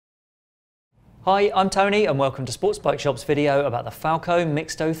Hi, I'm Tony and welcome to Sports Bike Shop's video about the Falco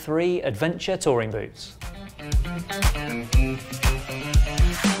Mixto 3 Adventure Touring Boots.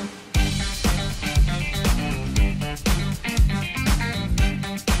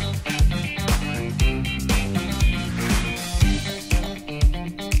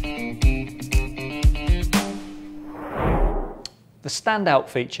 The standout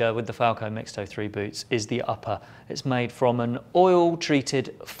feature with the Falco Mixto 3 boots is the upper. It's made from an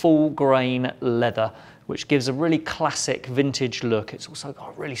oil-treated full-grain leather, which gives a really classic vintage look. It's also got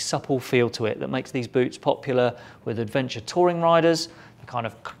a really supple feel to it that makes these boots popular with adventure touring riders. The kind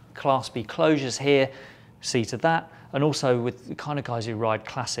of claspy closures here, see to that, and also with the kind of guys who ride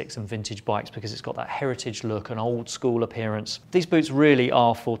classics and vintage bikes because it's got that heritage look and old school appearance. These boots really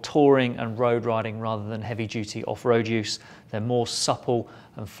are for touring and road riding rather than heavy duty off-road use. They're more supple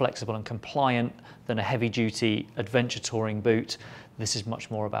and flexible and compliant than a heavy duty adventure touring boot. This is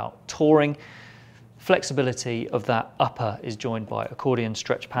much more about touring. Flexibility of that upper is joined by accordion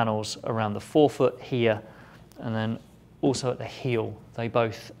stretch panels around the forefoot here, and then also at the heel. They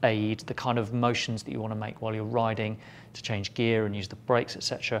both aid the kind of motions that you want to make while you're riding to change gear and use the brakes,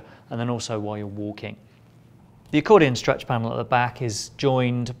 etc. And then also while you're walking. The accordion stretch panel at the back is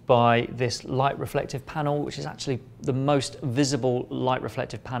joined by this light reflective panel, which is actually the most visible light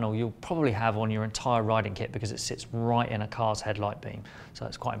reflective panel you'll probably have on your entire riding kit because it sits right in a car's headlight beam. So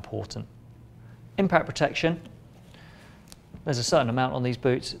that's quite important. Impact protection. There's a certain amount on these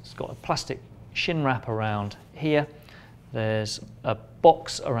boots. It's got a plastic shin wrap around here. There's a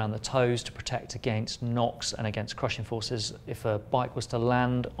box around the toes to protect against knocks and against crushing forces if a bike was to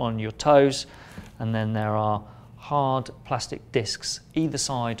land on your toes. And then there are hard plastic discs either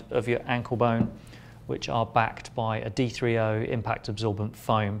side of your ankle bone, which are backed by a D3O impact absorbent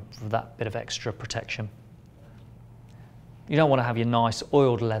foam for that bit of extra protection. You don't want to have your nice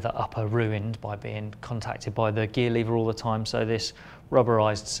oiled leather upper ruined by being contacted by the gear lever all the time, so this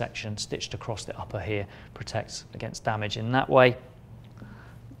rubberized section stitched across the upper here protects against damage in that way.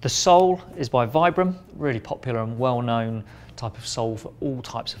 The sole is by Vibram, really popular and well-known type of sole for all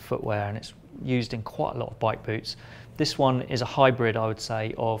types of footwear, and it's used in quite a lot of bike boots. This one is a hybrid, I would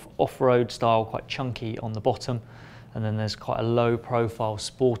say, of off-road style, quite chunky on the bottom, and then there's quite a low profile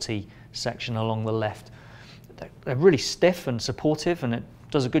sporty section along the left. They're really stiff and supportive, and it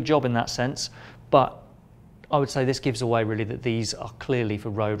does a good job in that sense, but I would say this gives away really that these are clearly for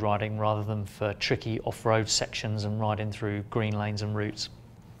road riding rather than for tricky off-road sections and riding through green lanes and routes.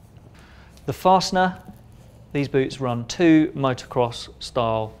 The fastener, these boots run two motocross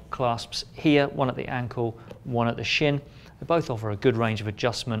style clasps here, one at the ankle, one at the shin. They both offer a good range of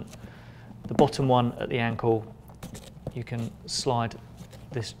adjustment. The bottom one at the ankle, you can slide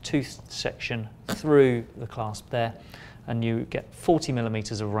this tooth section through the clasp there and you get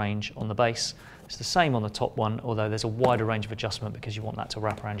 40mm of range on the base. It's the same on the top one, although there's a wider range of adjustment because you want that to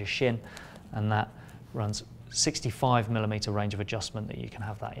wrap around your shin, and that runs 65mm range of adjustment that you can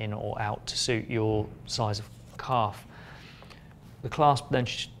have that in or out to suit your size of calf. The clasp then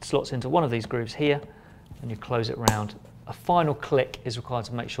slots into one of these grooves here and you close it round. A final click is required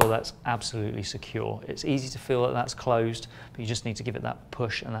to make sure that's absolutely secure. It's easy to feel that that's closed, but you just need to give it that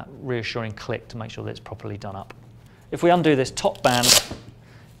push and that reassuring click to make sure that it's properly done up. If we undo this top band,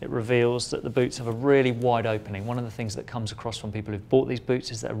 it reveals that the boots have a really wide opening. One of the things that comes across from people who've bought these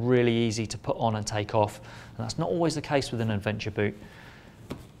boots is they're really easy to put on and take off, and that's not always the case with an adventure boot.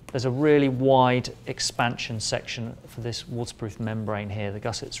 There's a really wide expansion section for this waterproof membrane here. The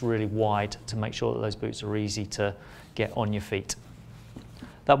gusset's really wide to make sure that those boots are easy to get on your feet.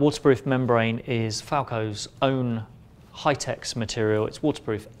 That waterproof membrane is Falco's own High-Tex material. It's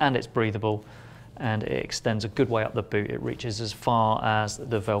waterproof and it's breathable, and it extends a good way up the boot. It reaches as far as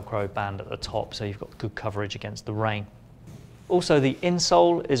the Velcro band at the top, so you've got good coverage against the rain. Also, the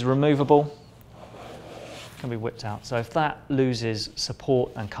insole is removable, can be whipped out. So if that loses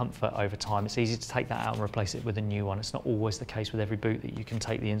support and comfort over time, it's easy to take that out and replace it with a new one. It's not always the case with every boot that you can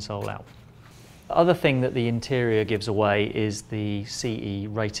take the insole out. The other thing that the interior gives away is the CE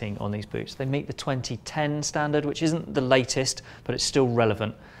rating on these boots. They meet the 2010 standard, which isn't the latest, but it's still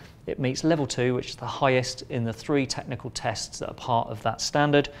relevant. It meets level 2, which is the highest in the 3 technical tests that are part of that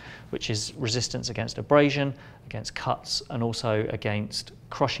standard, which is resistance against abrasion, against cuts, and also against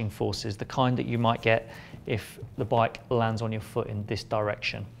crushing forces, the kind that you might get if the bike lands on your foot in this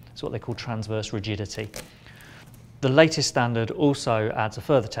direction. It's what they call transverse rigidity. The latest standard also adds a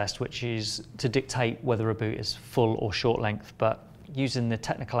further test, which is to dictate whether a boot is full or short length, but using the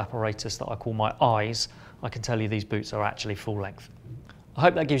technical apparatus that I call my eyes, I can tell you these boots are actually full length. I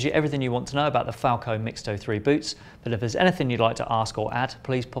hope that gives you everything you want to know about the Falco Mixto 3 boots, but if there's anything you'd like to ask or add,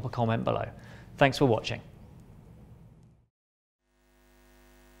 please pop a comment below. Thanks for watching.